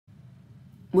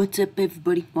What's up,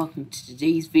 everybody? Welcome to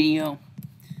today's video.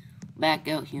 Back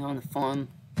out here on the farm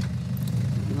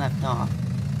we left off.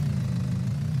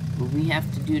 What we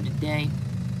have to do today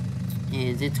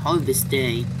is it's harvest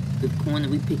day. The corn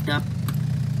that we picked up,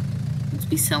 once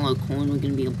we sell our corn, we're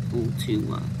going to be able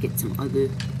to get some other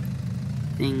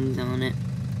things on it.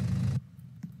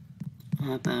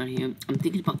 Hop out here. I'm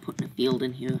thinking about putting a field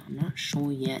in here. I'm not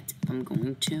sure yet if I'm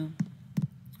going to.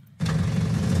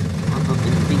 Hop up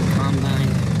in the big combine.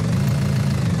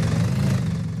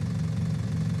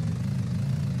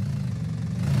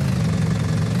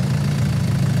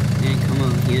 And come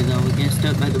over here though. We're gonna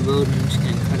start by the road and I'm just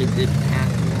gonna cut a good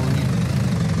path along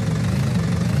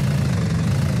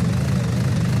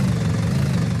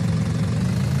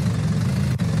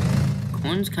it.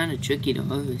 Corn's kinda tricky to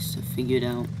harvest, I figured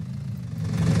out.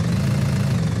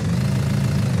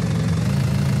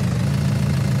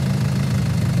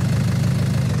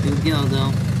 Here we go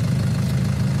though.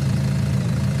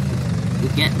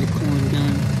 We're getting the corn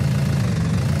done.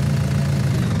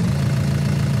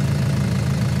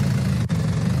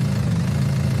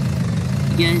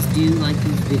 If you guys do like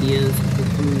these videos,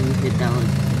 hopefully hit that like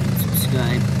and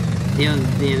subscribe. They are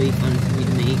very fun for me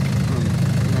to make.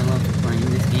 And I love playing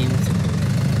this game. So.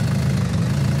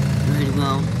 Very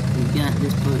well, we got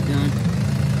this part done.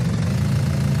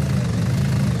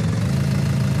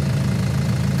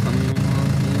 Coming along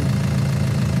here.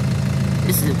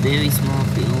 This is a very small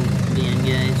field again,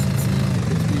 guys, so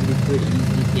it's going to be pretty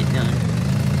easy to get done.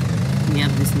 We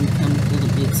have this new chemical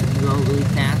that makes it grow really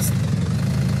fast.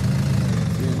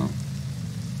 So,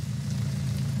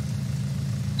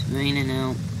 it's raining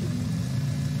out.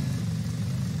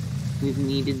 We've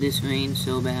needed this rain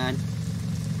so bad.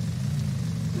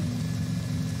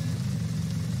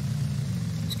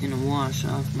 It's going to wash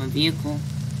off my vehicle.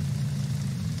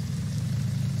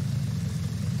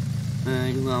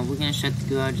 Alright, well, we're gonna shut the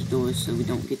garage doors so we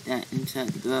don't get that inside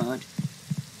the garage.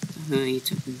 Hurry, it's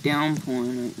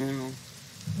downpouring right now.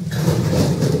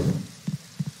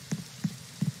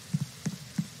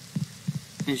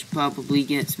 I should probably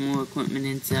get some more equipment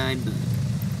inside, but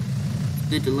it's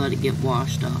good to let it get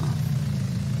washed off.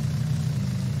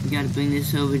 We gotta bring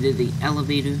this over to the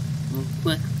elevator real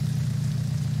quick.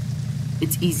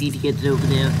 It's easy to get it over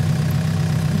there.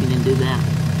 We're gonna do that.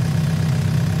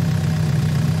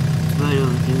 Right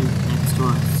over here next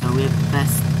door. So we have the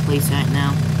best place right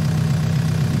now.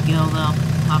 Go though,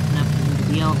 hopping up into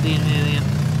the elevator area.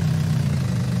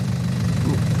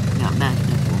 Oh, got backed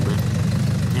up a little bit.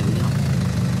 There we go.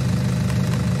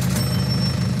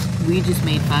 We just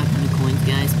made 500 coins,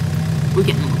 guys. We're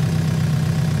getting more.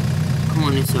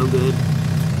 Corn is so good.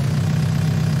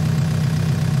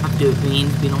 After it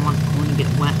rains, we don't want the corn to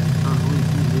get wet.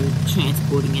 We're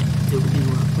transporting it, so we're going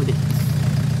to put it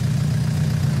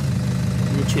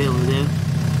in the trailer there.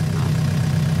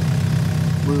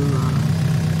 We're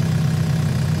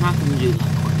not going to do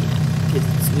that quite yet because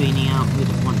it's raining out and we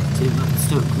don't want it to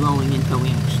start growing until we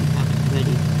actually have it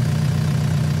ready.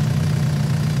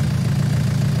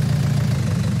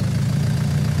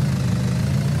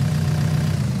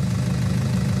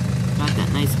 Got that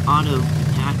nice auto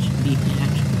attach and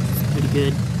detach, which is pretty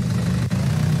good.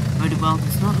 Alright, well,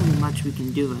 there's not really much we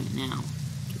can do right now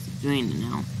because it's raining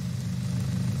out.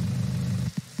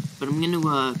 But I'm going to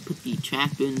put the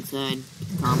tractor inside,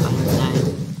 the combine inside,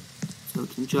 so it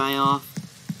can dry off.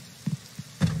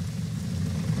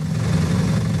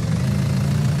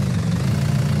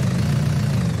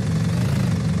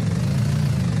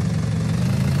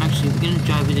 Actually, we're going to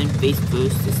drive it in face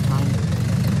first this time.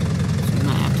 So we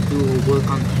might have to do a little work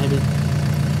on the header.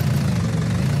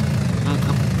 Got a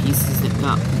couple pieces that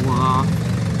got wore off.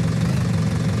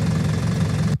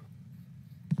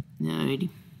 Alrighty,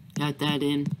 got that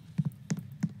in.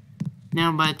 Now,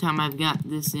 by the time I've got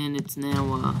this in, it's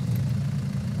now,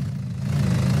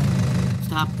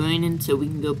 stopped raining, so we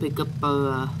can go pick up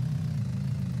our,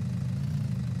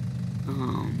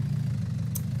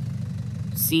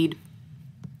 seed.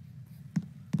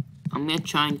 I'm gonna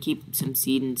try and keep some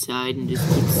seed inside and just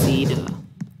keep seed,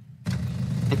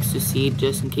 extra seed,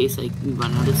 just in case, like, we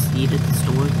run out of seed at the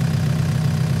store.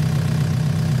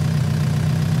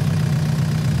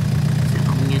 So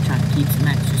I'm gonna try and keep some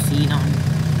extra seed on.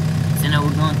 I know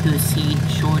we're going through a seed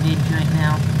shortage right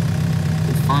now.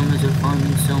 The farmers are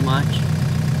farming so much.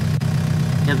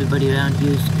 Everybody around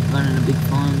here is running a big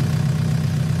farm.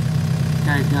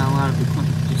 Guy's got a lot of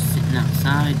equipment just sitting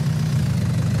outside.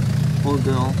 Poor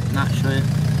girl, not sure.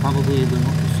 Probably a girl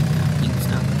because she's got pink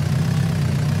stuff.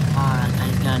 Oh, that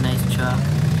guy's got a nice truck.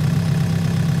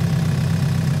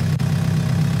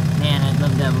 Man, I'd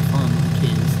love to have a farm with the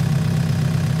kids.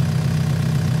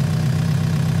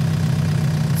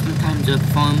 sometimes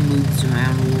our farm moves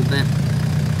around a little bit.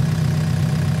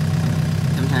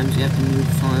 Sometimes you have to move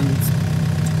farms.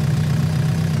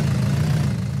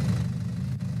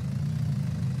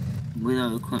 With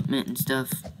our equipment and stuff,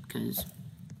 because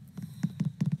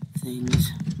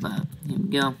things, but here we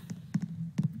go.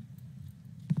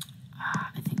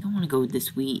 I think I want to go with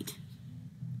this wheat.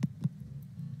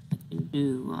 I can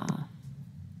do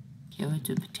carrots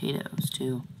or potatoes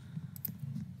too.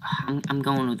 I'm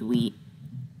going with wheat.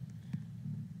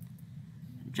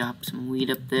 Drop some wheat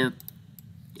up there.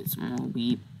 Get some more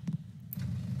wheat.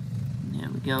 There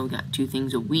we go. We got 2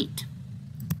 things of wheat.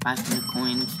 500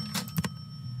 coins.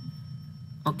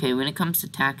 Okay, when it comes to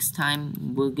tax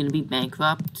time, we're gonna be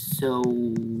bankrupt, so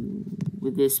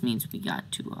what this means we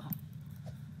got to,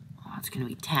 it's gonna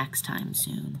be tax time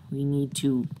soon. We need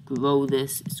to grow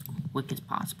this as quick as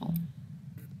possible.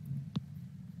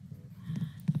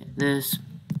 Get this.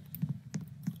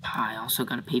 I also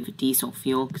gotta pay for diesel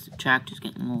fuel, because the tractor's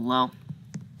getting a little low.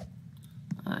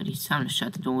 It's time to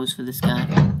shut the doors for this guy.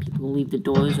 People leave the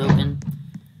doors open.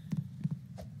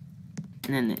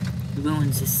 And then it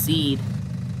ruins the seed.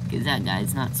 Because that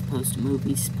guy's not supposed to move.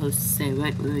 He's supposed to stay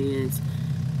right where he is.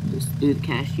 Just do the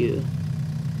cashier.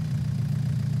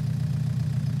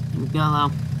 Here we go,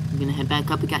 though. I'm gonna head back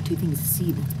up. We got 2 things of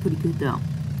seed. That's pretty good, though.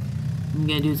 What I'm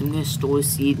gonna do is I'm gonna store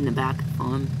seed in the back of the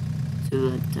farm. So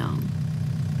that,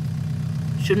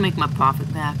 should make my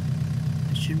profit back.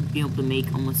 I should be able to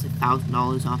make almost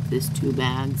 $1,000 off this 2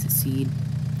 bags of seed.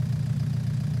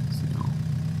 So,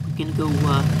 we're gonna go,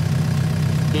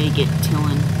 get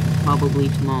tilling. Probably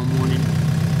tomorrow morning.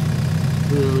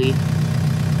 Really, I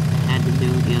had to do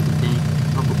the other day.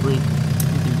 Probably,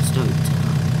 I'm gonna start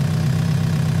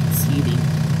seeding.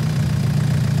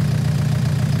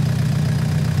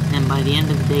 And by the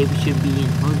end of the day, we should be in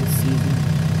harvest season.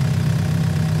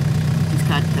 Just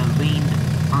got rain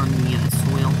on the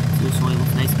soil, so the soil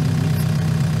was nice and moist.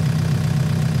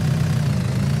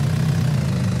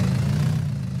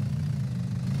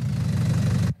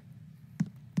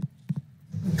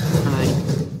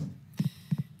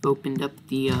 Opened up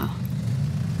the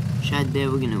shed there.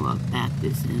 We're gonna back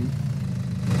this in.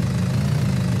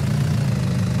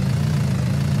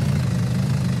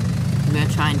 I'm gonna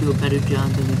try and do a better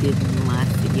job than we did in the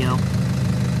last video.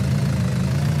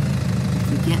 If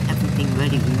we get everything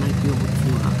ready, we might be able to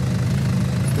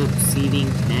start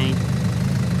seeding today.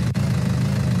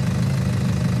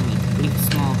 I mean, it's a pretty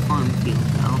small farm field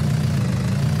though.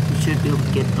 We should be able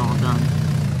to get it all done.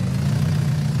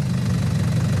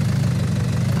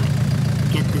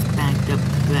 Get this backed up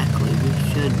correctly, we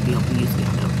should be able to use the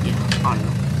auto. Yeah, auto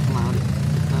allowed it to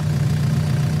pick up.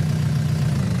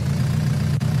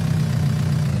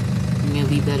 I'm gonna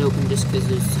leave that open just because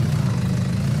there's some.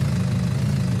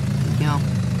 There we go.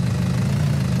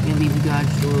 I'm gonna leave the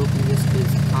garage door open just because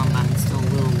the combine's still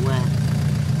a little wet.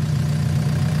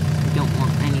 We don't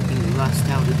want anything to rust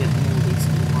out or get moldy, so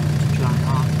we want it to dry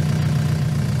off.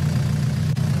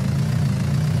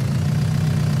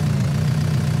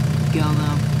 Go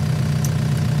though.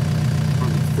 On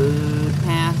the 3rd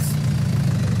pass.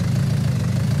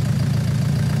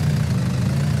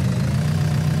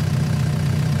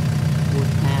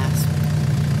 4th pass.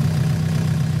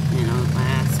 And our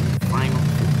last and final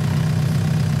 5th pass.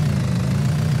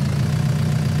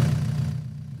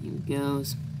 Here it goes.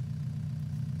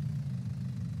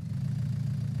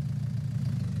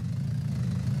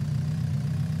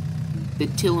 The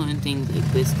tiller and things like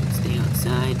this can stay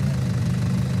outside.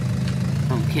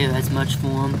 Don't care as much for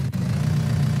them.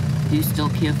 I do still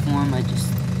care for them, I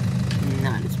just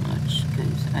not as much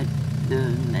because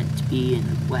they're meant to be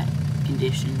in wet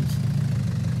conditions.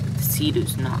 But the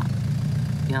seeder's not,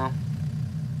 you know.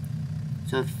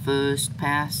 So 1st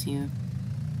pass here.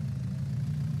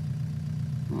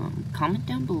 Comment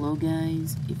down below,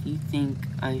 guys, if you think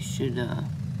I should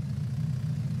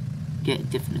get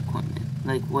different equipment,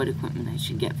 like what equipment I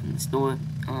should get from the store.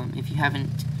 If you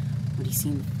haven't already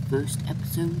seen the 1st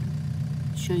episode,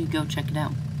 be sure you go check it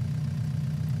out.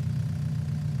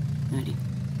 Alrighty,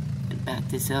 gonna back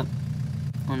this up.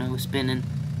 Oh no, we're spinning.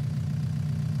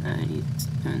 Alrighty, let's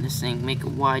turn this thing, make a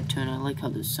wide turn. I like how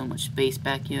there's so much space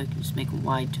back here. I can just make a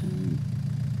wide turn.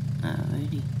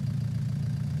 Alrighty.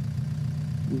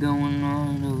 Going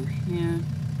on over here.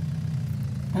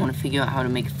 I want to figure out how to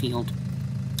make a field.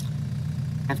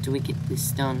 After we get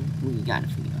this done, we gotta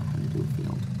figure out how to do a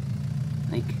field.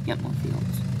 Like, get more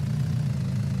fields.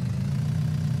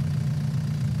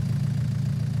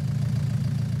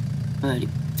 Alrighty,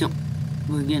 so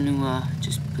we're gonna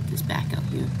just put this back out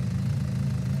here.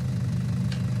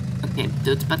 Okay,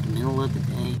 so it's about the middle of the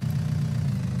day.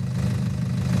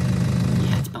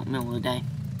 Yeah, it's about the middle of the day.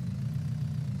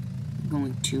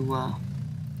 going to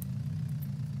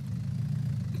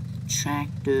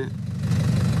tractor.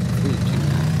 We can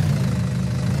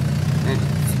let it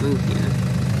through here.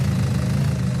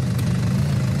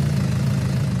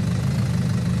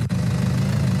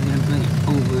 I'm gonna bring it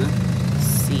over.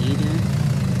 Cedar.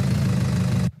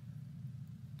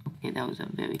 Okay, that was a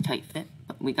very tight fit,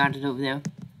 but we got it over there.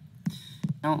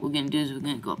 Now what we're gonna do is we're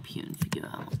gonna go up here and figure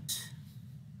out.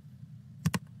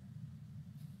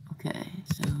 Okay,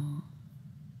 so.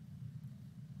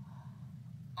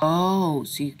 Oh,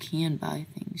 so you can buy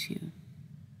things here.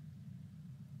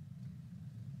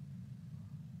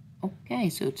 Okay,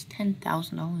 so it's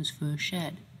 $10,000 for a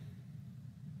shed.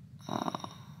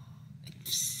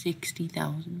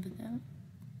 60,000 for that.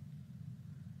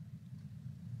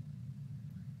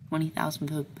 20,000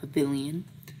 for pavilion.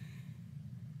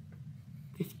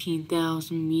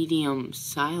 15,000 medium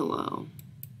silo.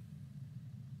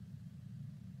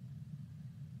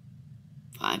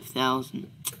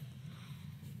 5,000.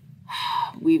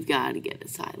 We've got to get a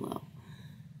silo.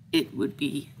 It would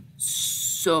be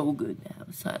so good to have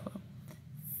a silo.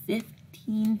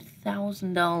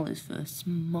 $15,000 for a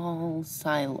small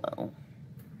silo.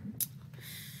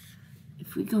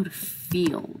 If we go to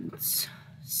fields,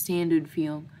 standard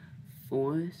field,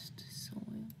 forest,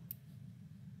 soil.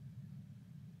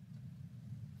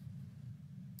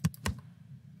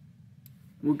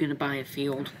 We're gonna buy a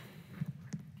field.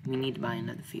 We need to buy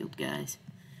another field, guys.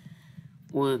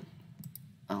 Or,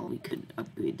 oh, we could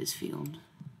upgrade this field.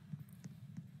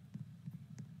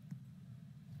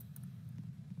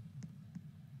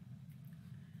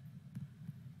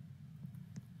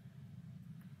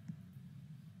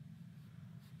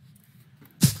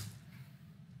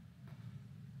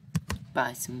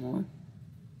 Buy some more.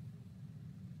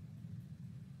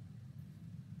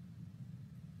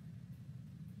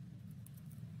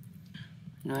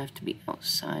 Do I have to be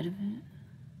outside of it?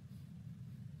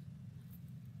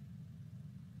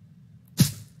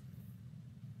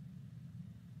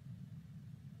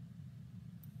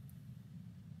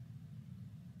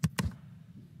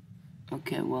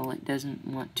 Okay, well, it doesn't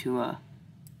want to,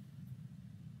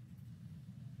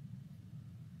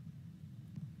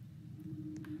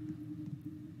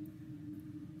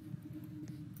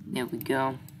 there we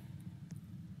go.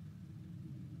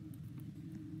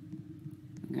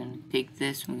 We're gonna take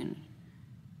this, we're gonna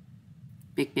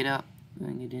pick it up,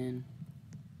 bring it in.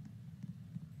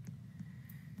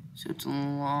 So it's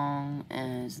long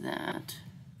as that.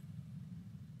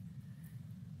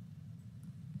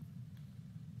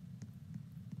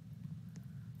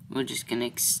 We're just gonna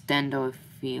extend our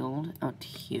field out to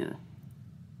here.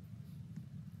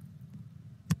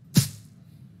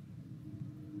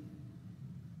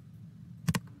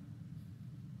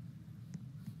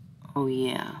 Oh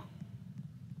yeah.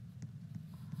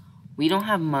 We don't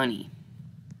have money.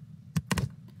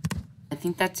 I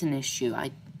think that's an issue.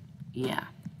 Yeah.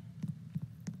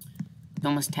 It's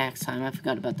almost tax time. I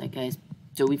forgot about that, guys.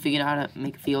 So we figured out how to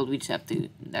make a field. We just have to,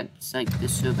 that's like the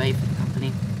survey for the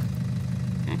company.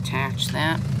 Attach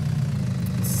that.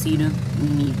 Cedar, we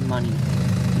need money.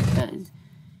 Because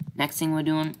next thing we're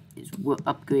doing is we're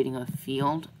upgrading our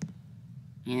field.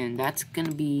 And that's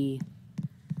gonna be,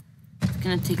 it's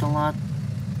gonna take a lot.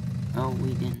 Oh,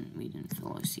 we didn't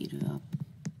fill our cedar up.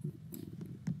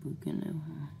 We're gonna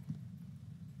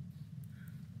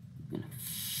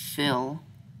fill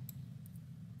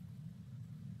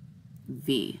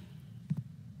V.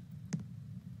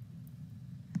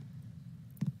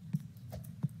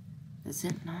 Does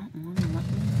it not want to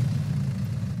let me?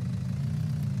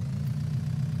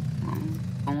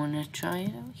 I want to try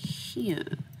it out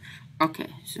here. Okay,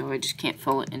 so I just can't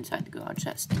fill it inside the garage.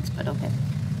 That stinks, but okay.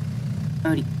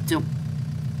 Alrighty, so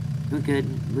we're good.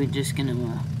 We're just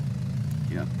gonna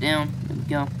drop down. There we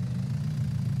go.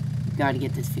 We gotta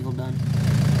get this field done.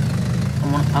 I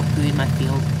want to upgrade my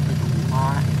field like a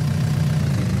lot.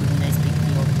 Really nice big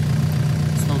field.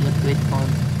 So liquid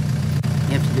farm.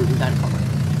 We have to do it. We gotta cover it.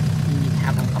 We need to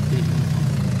have them upgraded.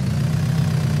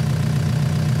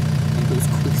 And go as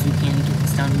quick as we can to get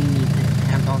this done. We need to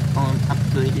have our farm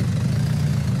upgraded.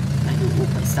 I do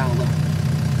it by style though.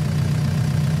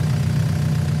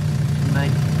 But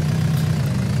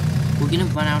we're gonna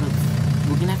run out of.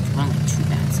 We're gonna have to run like 2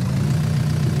 bags.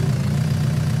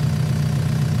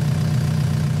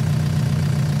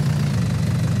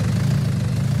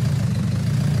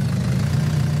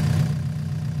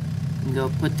 Go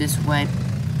put this away,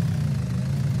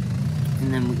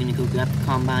 and then we're gonna go grab the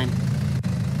combine.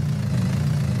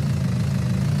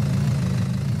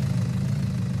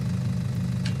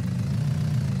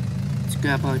 Let's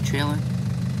grab our trailer.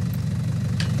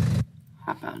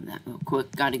 hop out of that real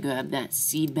quick. Gotta grab that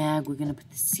seed bag. We're gonna put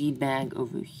the seed bag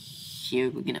over here.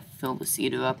 We're gonna fill the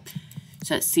seeder up.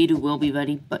 So that seeder will be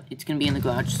ready, but it's gonna be in the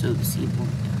garage so the seed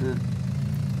won't get hurt.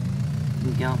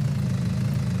 Here we go.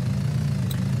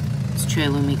 This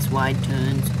trailer makes wide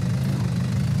turns. So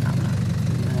I'm not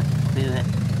gonna clear it.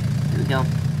 Here we go.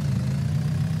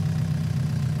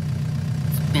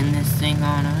 Spin this thing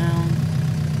on around.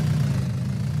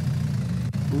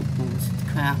 Ooh, almost hit the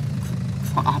crop.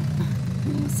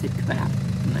 Almost hit crap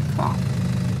in the crop.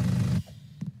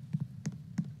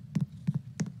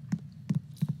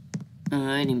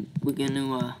 Alrighty, we're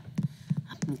gonna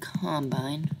hop in the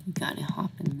combine. We gotta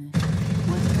hop in there.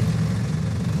 What?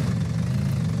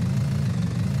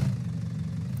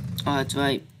 Oh, that's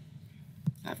right.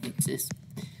 Gotta fix this.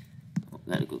 Oh,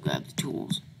 gotta go grab the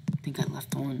tools. I think I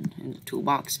left one in the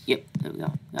toolbox. Yep, there we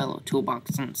go. Got a little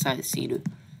toolbox on the side of the seeder.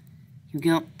 Here we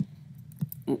go.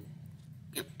 Ooh,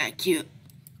 get back here.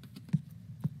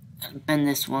 Gotta bend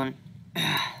this one.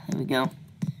 There we go.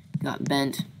 Got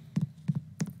bent.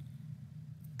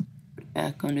 Put it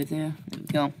back under there. There we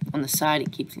go. On the side,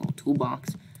 it keeps a little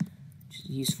toolbox, which is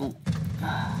useful.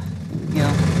 There we go.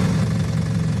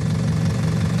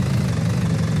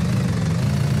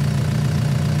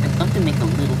 I'd love to make a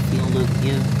little field over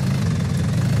here.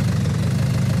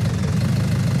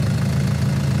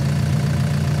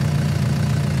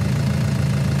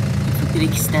 Could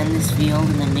extend this field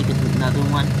and then make it another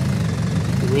one.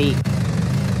 Great.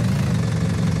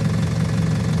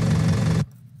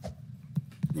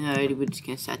 Alrighty, we're just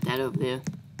gonna set that over there.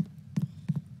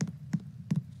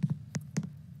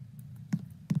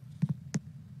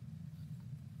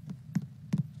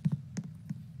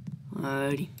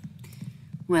 Alrighty.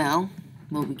 Well,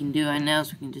 what we can do right now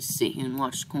is we can just sit here and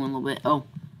watch the corn a little bit. Oh.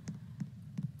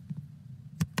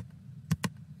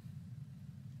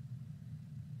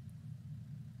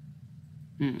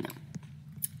 No.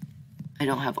 I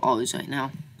don't have R's right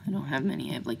now. I don't have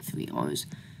many. I have like 3 R's.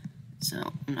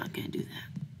 So, I'm not gonna do that.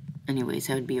 Anyways,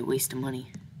 that would be a waste of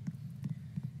money.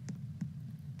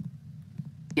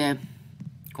 Yeah.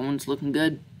 Corn's looking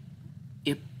good.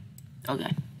 Yep.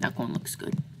 Okay. That corn looks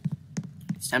good.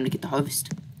 It's time to get the harvest.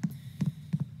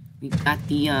 We got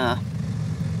the,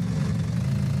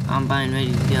 combine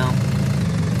ready to go.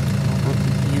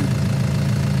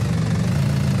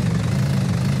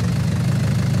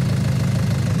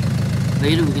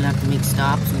 Later, we're gonna have to make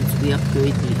stops once we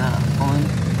upgrade the farm.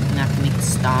 We're gonna have to make a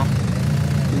stop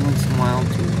every once in a while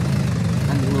to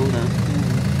unload our corn.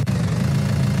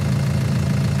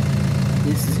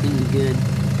 This is gonna be good,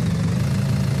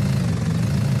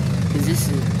 because this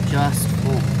is just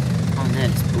full on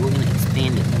this, but we're gonna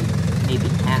expand it like maybe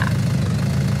half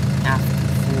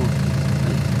to full,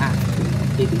 like half to a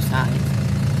bigger size.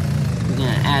 We're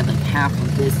gonna add like half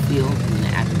of this field. We're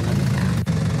gonna add another half.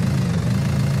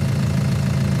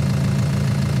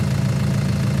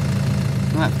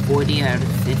 We're at 40 out of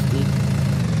 50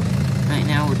 right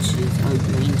now, which is our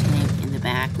green tank in the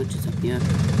back, which is up here.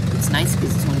 It's nice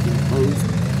because it's only been closed,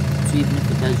 so even if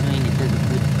it does rain, it doesn't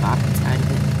hurt the top inside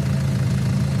of it.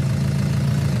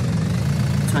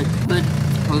 So I could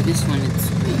harvest when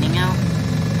it's raining out,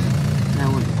 but I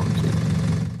wouldn't want to.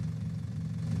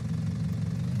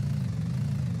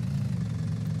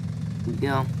 Here we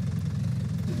go.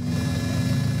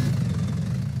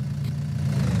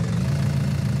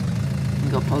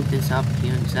 Go poke this up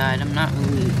here inside. I'm not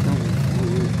really going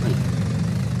forward, like,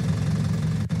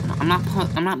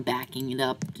 I'm not backing it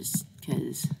up just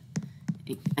because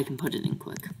I can put it in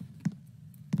quick.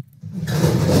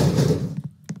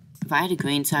 If I had a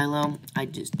grain silo,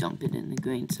 I'd just dump it in the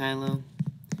grain silo.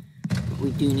 But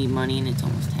we do need money and it's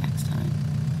almost tax time.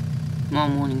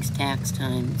 Tomorrow morning's tax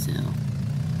time, so.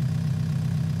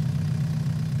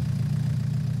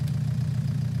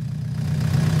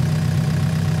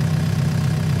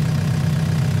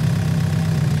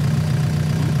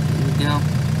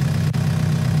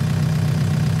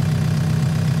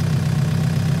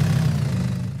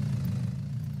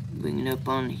 Bring it up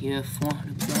on here,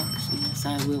 $400. Yes,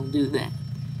 I will do that.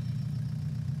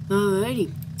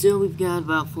 Alrighty, so we've got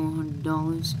about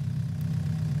 $400.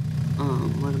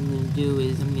 What I'm gonna do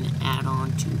is I'm gonna add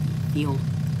on to the field,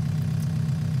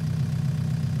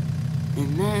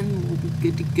 and then we'll be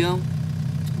good to go.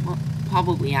 Well,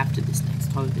 probably after this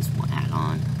next harvest, we'll add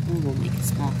on, or we'll make a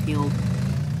small field.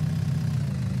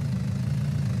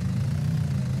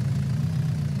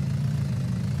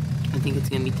 I think it's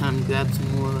gonna be time to grab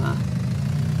some more,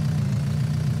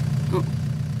 oh,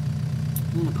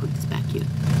 I'm gonna put this back here.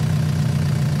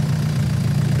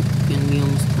 It's gonna be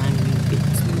almost time to get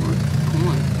some more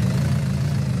corn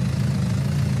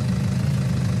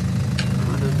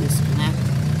out of this disconnect.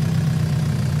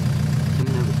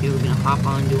 Coming over here, we're gonna hop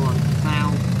onto our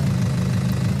plow.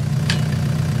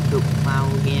 Go plow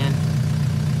again.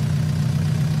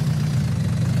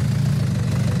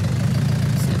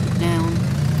 Set it down.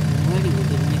 Alrighty, we're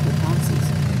gonna make our passes.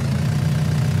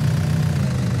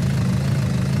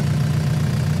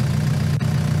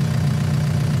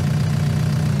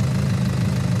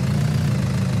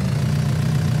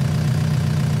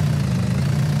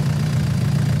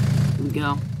 Here we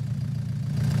go.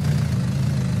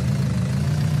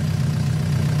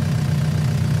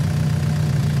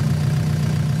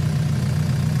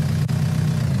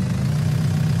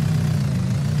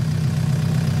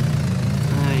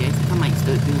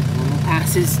 Start doing normal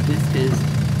passes just because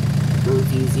it goes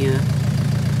easier.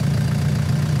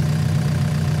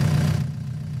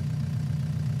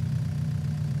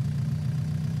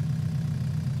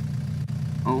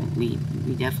 Oh, we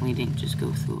definitely didn't just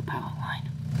go through a power line.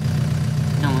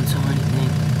 No one saw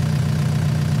anything.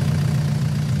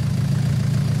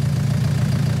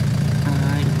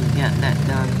 Alright, we got that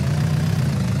done.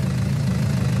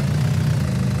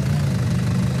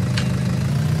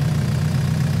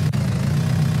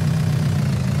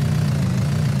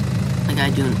 I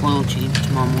do an oil change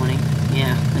tomorrow morning.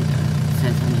 Yeah, like it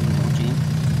says I need an oil change.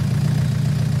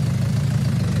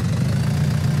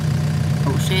 I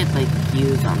wish I had like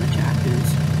gears on the tractors.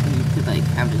 You could like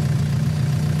have it.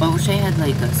 But I wish I had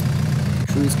like a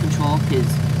cruise control, because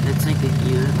that's like a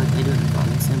gear like I do in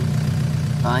farming sim.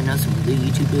 I know some other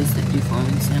YouTubers that do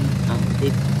farming sim.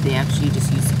 They actually just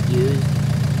use the gears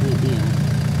for the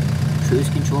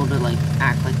cruise control to like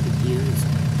act like the gears.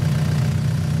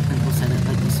 And we'll set it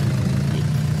like a certain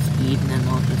speed, and then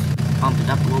I'll just bump it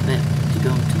up a little bit to go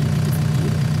to a different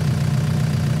gear.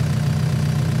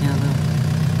 Yeah, though.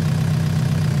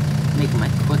 Making my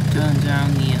quick turns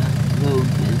around the road,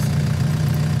 because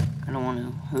I don't want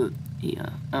to hurt the, I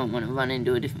don't want to run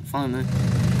into a different farmer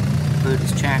or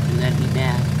his tractor. That'd be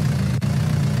bad.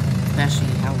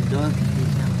 Especially how dark it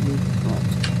is out here, but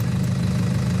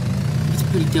it's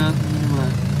pretty dark. I'm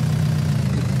gonna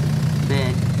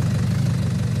bed.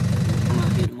 I'm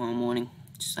out here tomorrow morning,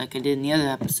 just like I did in the other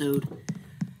episode.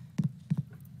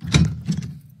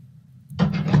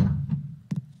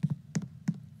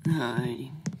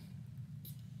 Alrighty.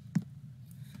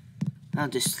 I'll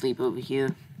just sleep over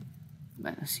here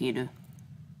by the cedar.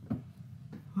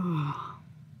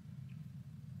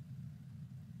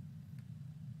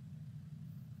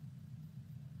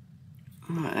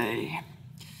 Alright.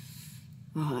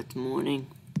 Oh, it's morning.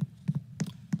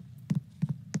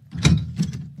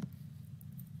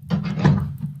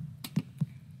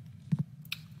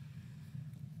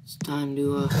 It's time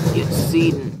to get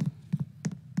seeding.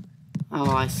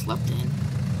 Oh, I slept in.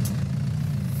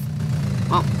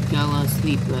 Well, got a lot of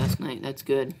sleep last night. That's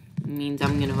good. It means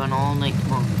I'm gonna run all night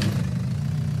tomorrow.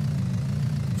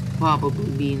 Probably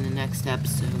be in the next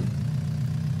episode.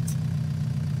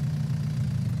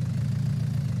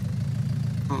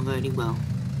 Alrighty, well.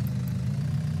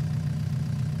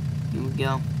 Here we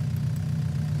go.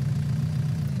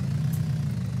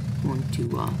 Going to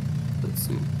put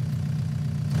some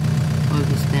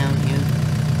focus down here.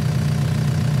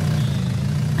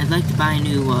 I'd like to buy a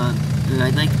new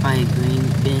I'd like to buy a grain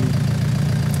bin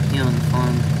here on the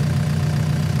farm.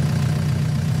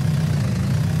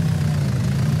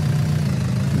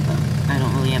 But I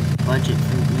don't really have the budget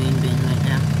for a grain bin right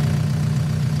now.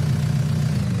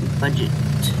 The budget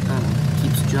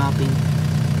keeps dropping.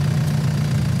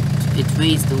 It's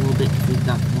raised a little bit because we've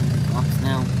got $100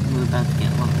 now, and we're about to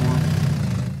get a lot more.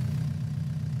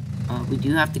 We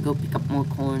do have to go pick up more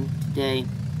corn today,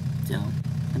 so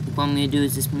I think what I'm going to do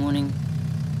is this morning,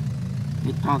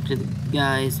 we talk to the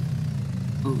guys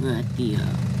over at the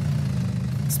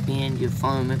Expand Your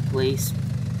Farmer place.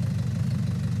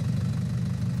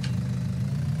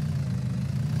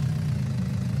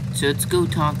 So let's go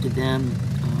talk to them.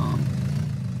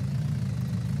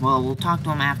 Well, we'll talk to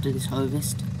them after this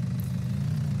harvest,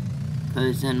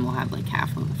 because then we'll have like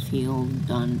half of the field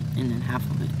done and then half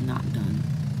of it not done,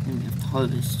 and we have to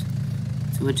harvest.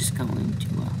 So we're just going to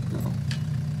go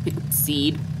pick up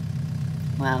seed.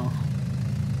 Well,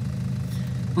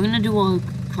 we're gonna do our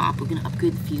crop. We're gonna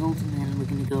upgrade the field, and then we're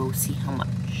gonna go see how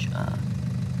much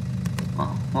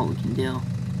well, what we can do.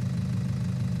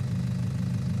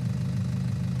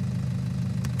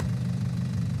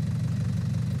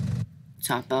 Let's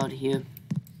hop out of here.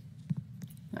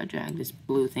 I drag this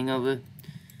blue thing over.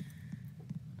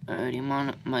 Alrighty, I'm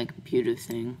on my computer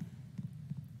thing.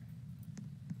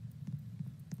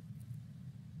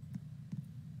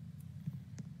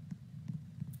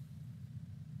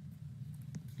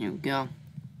 Here we go.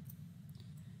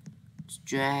 Let's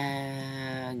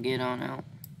drag it on out.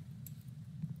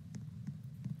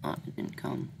 Oh, it didn't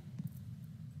come.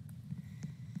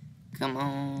 Come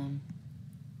on.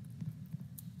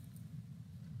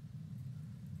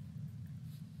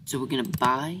 So we're gonna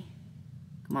buy.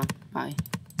 Come on, buy.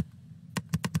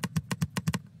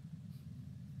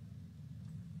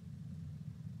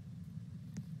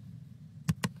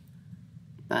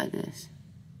 Buy this.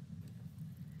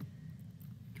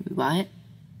 Can we buy it?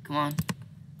 Come on.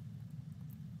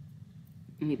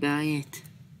 Let me buy it.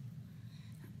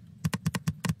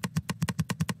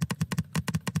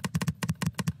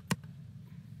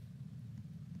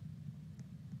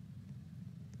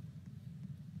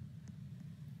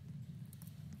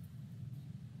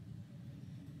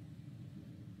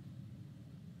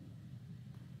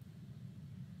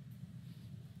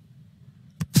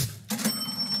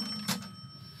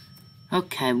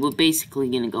 Okay, we're basically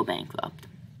gonna go bankrupt.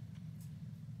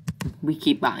 We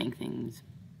keep buying things.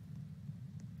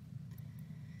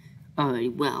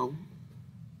 Alright, well,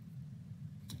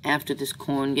 after this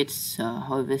corn gets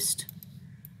harvested,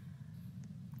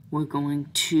 we're going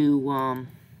to, we're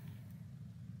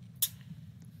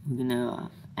gonna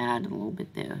add a little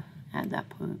bit there, add that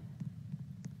part.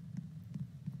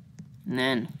 And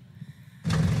then,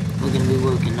 we're gonna be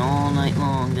working all night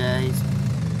long, guys.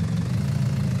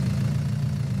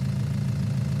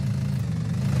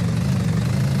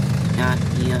 Got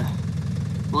the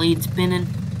blade spinning,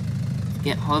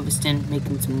 get harvesting,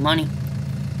 making some money.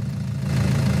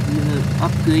 We're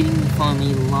upgrading the farm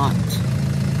a lot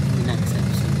in the next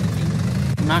episode, I think.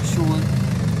 I'm not sure.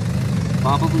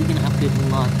 Probably gonna upgrade a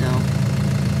lot though.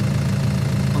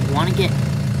 I wanna get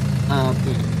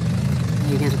bin.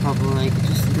 You guys are probably like,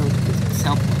 just go to the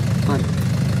sell point. But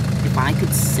if I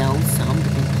could sell some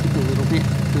and keep a little bit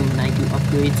for when I do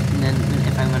upgrades, and then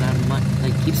if I run out of money,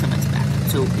 like keep some as backup.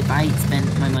 So if I spend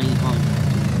my money on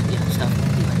stuff,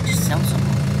 like just sell some.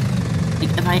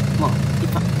 Like if I, well,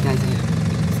 if I, guys,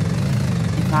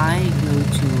 if I go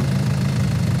to,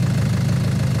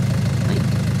 like,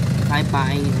 if I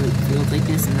buy like fields like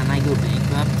this and then I go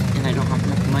bankrupt and I don't have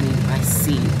enough money to buy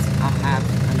seeds, I'll have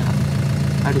enough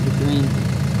out of the green.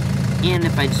 And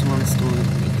if I just want to store it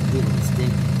and make it realistic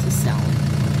to sell it.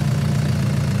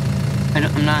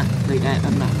 I'm not like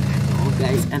I'm not mad at all,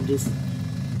 guys.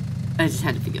 I just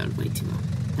had to figure out a way to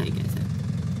tell you guys that.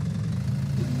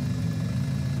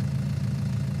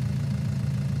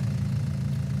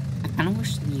 I kind of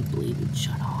wish the blade would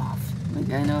shut off.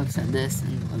 Like, I know I've said this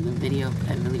in the other video,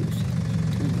 but I really wish to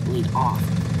turn the blade off.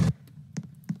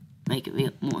 Make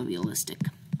it more realistic.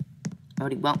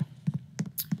 Alrighty, well,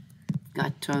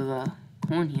 got our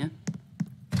corn here.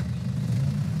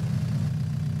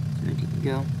 It's ready to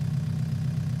go.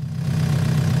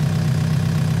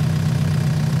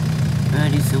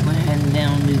 Alrighty, so we're heading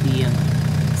down to the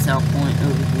sell point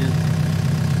over here.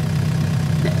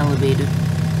 The elevator.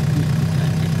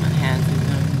 Gotta take my hazards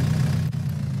on.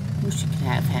 Wish you could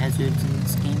have hazards in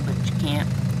this game, but you can't.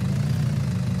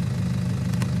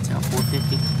 Sell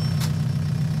 450.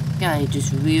 Guy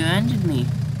just rear-ended me.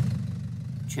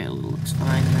 Trailer looks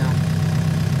fine now.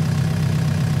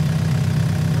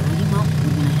 Alrighty, well,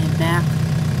 we're gonna head back.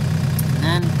 And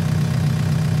then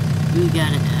we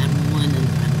gotta add one and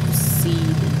seed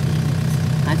and things.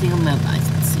 I think I'm gonna buy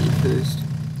some seed first.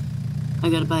 I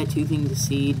gotta buy 2 things of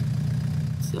seed,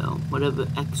 so whatever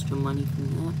extra money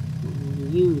from that we'll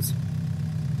use.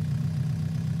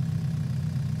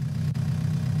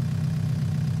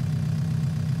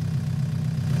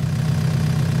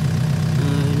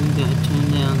 We gotta turn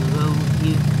down the road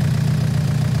here.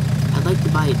 I'd like to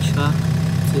buy a truck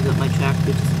so that my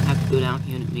tractor doesn't have to go down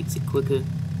here and it makes it quicker.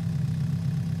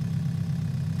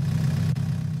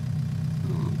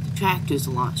 Tractor's a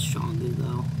lot stronger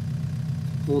though.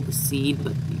 Hold the seed,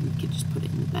 but you could just put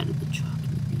it in the bed of the truck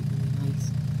and it'd be really nice.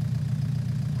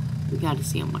 We gotta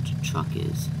see how much a truck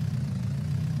is.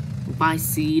 We'll buy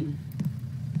seed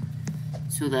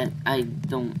so that I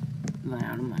don't run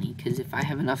out of money, because if I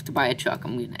have enough to buy a truck,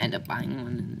 I'm gonna end up buying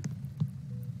one and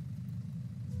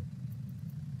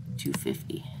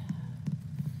 $250.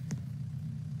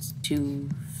 It's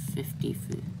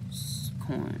 $250 for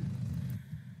corn.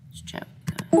 Let's check.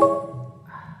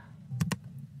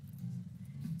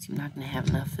 See, I'm not gonna have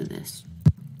enough for this.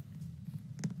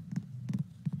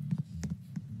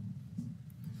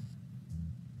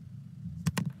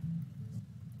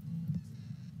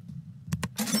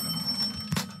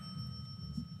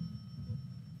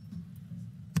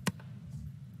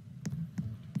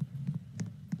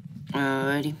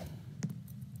 Alrighty.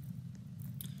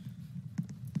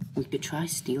 We could try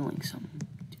stealing something.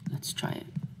 Let's try it.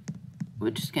 We're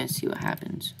just gonna see what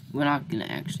happens. We're not gonna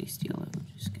actually steal it.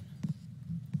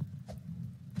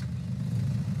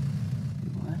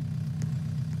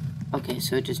 Okay,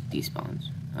 so it just despawns.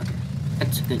 Okay.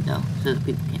 That's good though, so that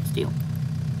people can't steal.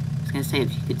 I was gonna say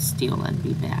if you could steal, that'd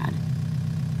be bad.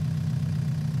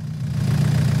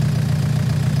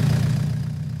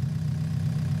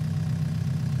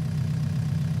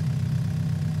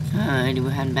 Alrighty, we're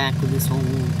heading back with this old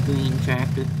green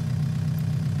tractor.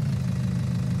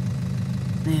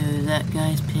 There's that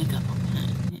guy's pickup. I'm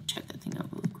gonna check that thing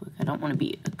out really quick. I don't want to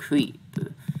be a creep,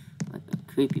 or like a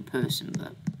creepy person,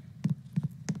 but...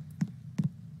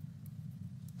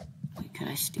 Wait, could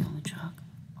I steal the truck?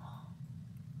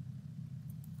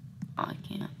 Oh, I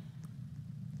can't.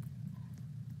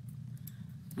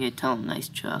 Yeah, tell him nice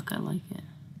truck, I like it.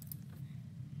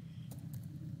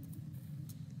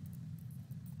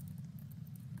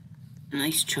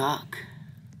 Nice truck.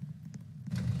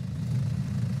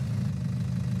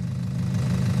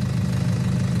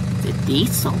 The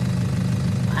diesel.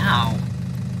 Wow.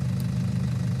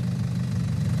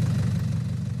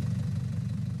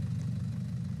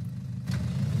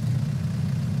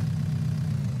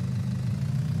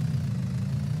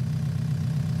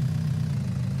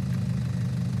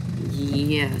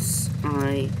 Yes,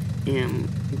 I am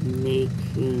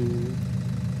making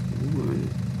one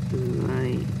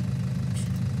right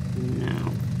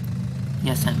now.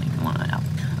 Yes, I'm making one right now.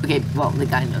 Okay, well, the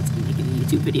guy knows I'm making a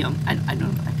YouTube video. I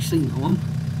don't actually know him.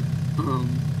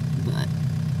 But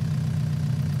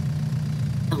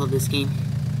I love this game.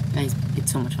 Guys,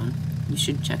 it's so much fun. You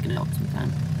should check it out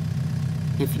sometime.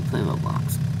 If you play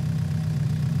Roblox.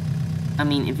 I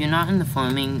mean, if you're not into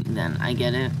farming, then I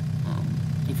get it.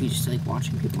 If you just like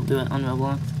watching people do it on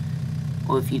Roblox.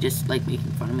 Or if you just like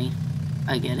making fun of me,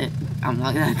 I get it. I'm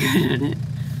not that good at it.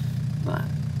 But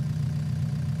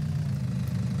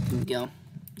here we go.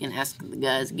 Gonna ask the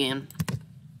guys again.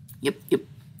 Yep.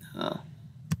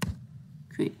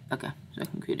 Create. Okay, so I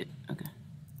can create it. Okay,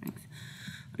 thanks.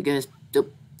 Alright, guys.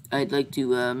 Dope. I'd like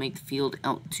to make the field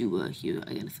out to here.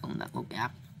 I gotta fill in that little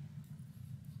gap.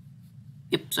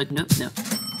 Yep, so I can do it. No.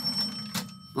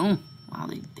 Boom. Wow,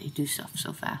 they do stuff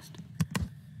so fast.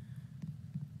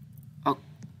 Oh.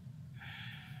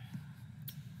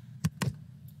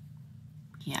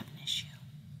 We have an issue.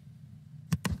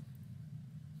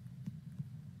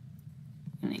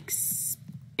 And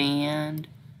expand.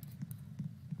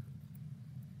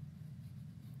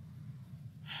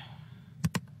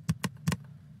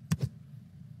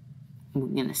 We're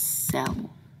gonna sell.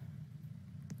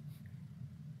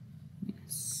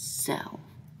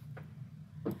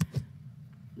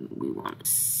 We want to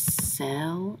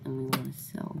sell, and we want to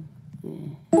sell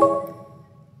there.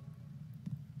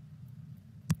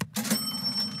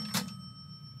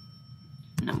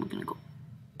 Now we're gonna go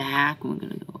back. We're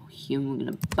gonna go here. We're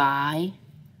gonna buy.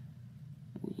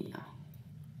 Oh, yeah.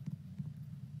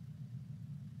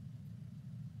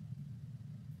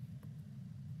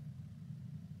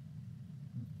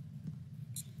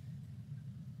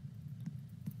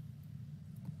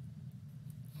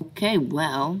 Okay,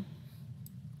 well,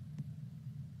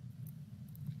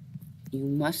 you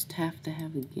must have to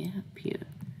have a gap here.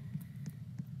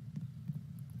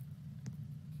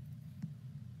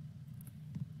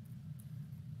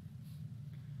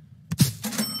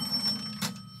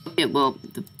 Okay, well,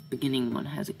 the beginning one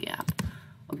has a gap.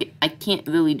 Okay, I can't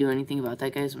really do anything about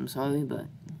that, guys. I'm sorry, but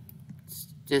it's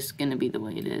just gonna be the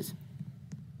way it is.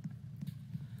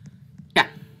 Yeah,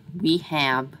 we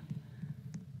have...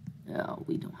 Oh,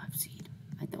 we don't have seed.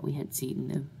 I thought we had seed in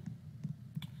there.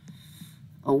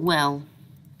 Oh, well.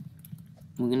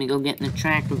 We're gonna go get in the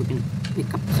tractor. We're gonna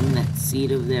pick up some of that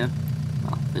seed over there.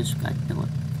 Well, first got to know it.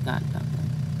 Forgot about that.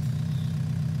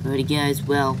 Alrighty, guys.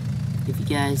 Well, if you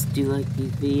guys do like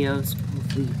these videos,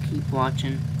 hopefully you keep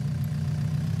watching.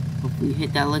 Hopefully you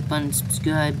hit that like button,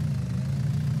 subscribe.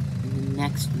 In the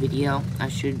next video, I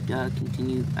should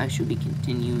be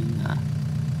continuing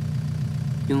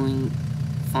doing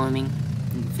farming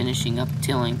and finishing up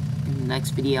tilling in the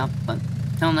next video. But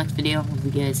until next video, hope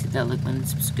you guys hit that like button and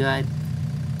subscribe.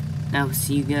 And I will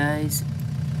see you guys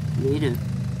later.